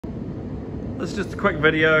This is just a quick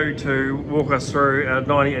video to walk us through our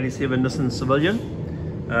 1987 Nissan Civilian.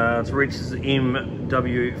 It reaches the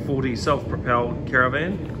MW40 self-propelled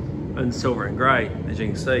caravan in silver and grey, as you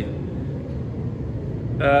can see.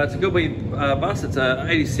 It's a good wee bus. It's a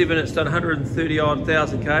 87. It's done 130 odd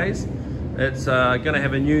thousand Ks. It's going to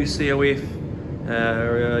have a new COF,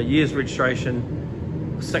 year's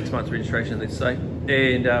registration, 6 months registration, let's say,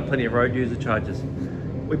 and plenty of road user charges.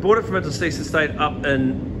 We bought it from a deceased estate up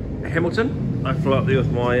in Hamilton. I flew up there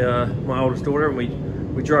with my my oldest daughter, and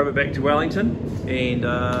we drove it back to Wellington, and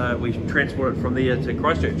we transported it from there to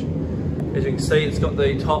Christchurch. As you can see, it's got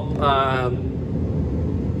the top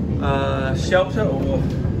shelter or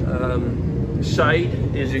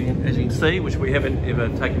shade, as you can see, which we haven't ever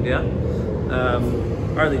taken down.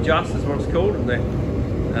 Only just is what it's called, and that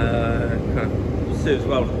kind of serves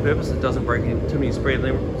well to the purpose. It doesn't break too many speed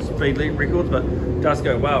records, but it does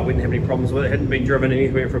go well. We didn't have any problems with it. It hadn't been driven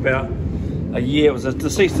anywhere for about a year. It was a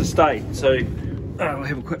deceased estate, so we'll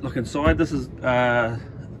have a quick look inside. This is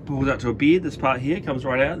pulled out to a bed. This part here comes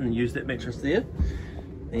right out, and use that mattress there.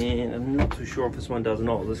 And I'm not too sure if this one does or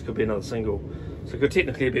not. This could be another single, so it could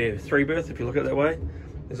technically be a 3-berth if you look at it that way.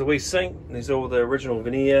 There's a wee sink. There's all the original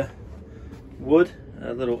veneer wood.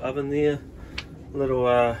 A little oven there. A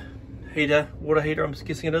little heater, water heater, I'm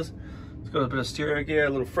guessing it is. It's got a bit of stereo gear. A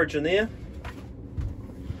little fridge in there.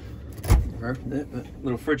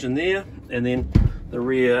 Little fridge in there, and then the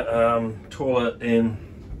rear toilet and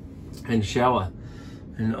shower.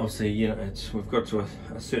 And obviously, you know, we've got to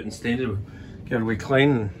a certain standard. We've got to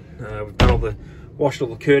re-clean. We've done washed all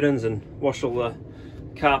the curtains and washed all the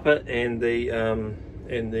carpet and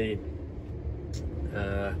the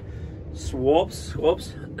swabs.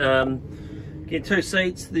 Get 2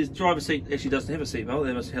 seats. The driver's seat actually doesn't have a seat belt.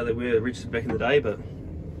 That's how they were registered back in the day, but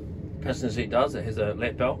passenger seat does. It has a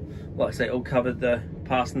lap belt. Like I say, all covered the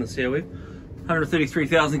past and the COF.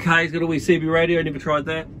 133,000 Ks, got a wee CB radio, never tried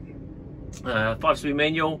that. 5-speed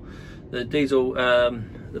manual. The diesel,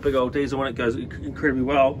 the big old diesel one, it goes incredibly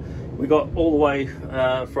well. We got all the way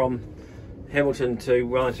from Hamilton to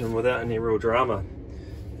Wellington without any real drama.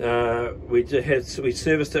 We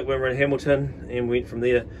serviced it when we were in Hamilton and went from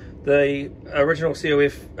there. The original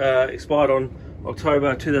COF expired on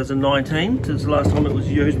October 2019. Since the last time it was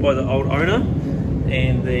used by the old owner,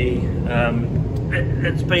 and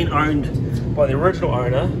it's been owned by the original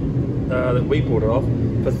owner that we bought it off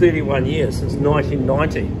for 31 years, since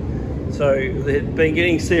 1990. So they've been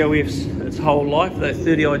getting COFs its whole life. They're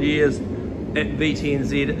 30 odd years at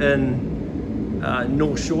VTNZ in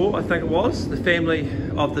North Shore, I think it was. The family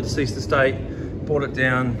of the deceased estate brought it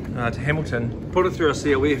down to Hamilton, put it through a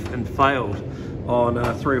COF and failed on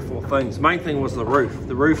 3 or 4 things. The main thing was the roof.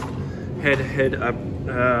 The roof had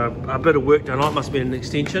a bit of work done on it. Must have been an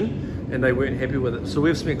extension, and they weren't happy with it. So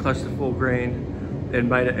we've spent close to $4 grand and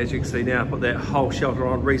made it, as you can see now, put that whole shelter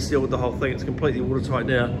on, resealed the whole thing. It's completely watertight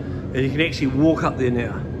now, and you can actually walk up there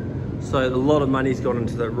now. So a lot of money's gone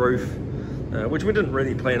into the roof, which we didn't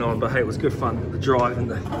really plan on, but hey, it was good fun. The drive and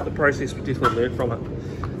the process, we definitely learned from it.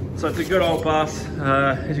 So it's a good old bus.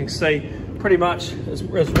 As you can see, pretty much it's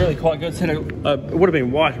really quite good. It would have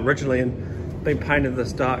been white originally and been painted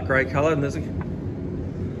this dark grey colour, and there's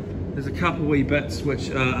a couple wee bits which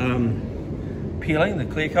are peeling, the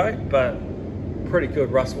clear coat, but pretty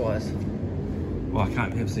good rust wise. Well, I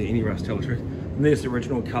can't have see any rust, tell the truth. And there's the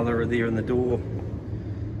original colour there in the door.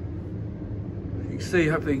 You can see,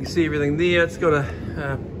 hopefully you can see everything there. It's got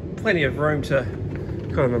plenty of room to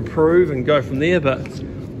kind of improve and go from there, but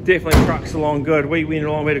definitely trucks along good. We went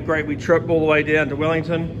along, we had a great wee trip all the way down to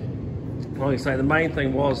Wellington. Like I say, the main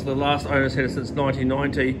thing was the last owners had it since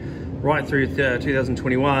 1990, right through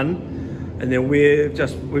 2021, and then we've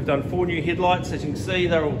done 4 new headlights. As you can see,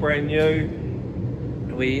 they're all brand new.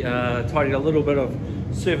 We tidied a little bit of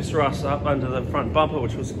surface rust up under the front bumper,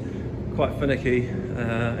 which was quite finicky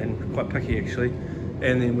and quite picky actually.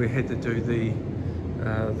 And then we had to do the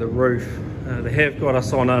roof. They have got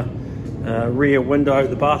us on a rear window,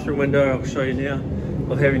 the bathroom window, I'll show you now,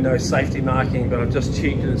 of having no safety marking, but I've just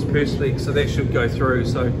checked and it's perspex, so that should go through.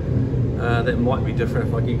 So that might be different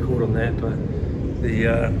if I get caught on that, but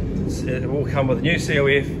it will come with a new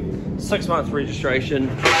COF, 6 month registration,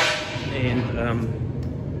 and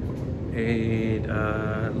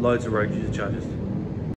loads of road user charges.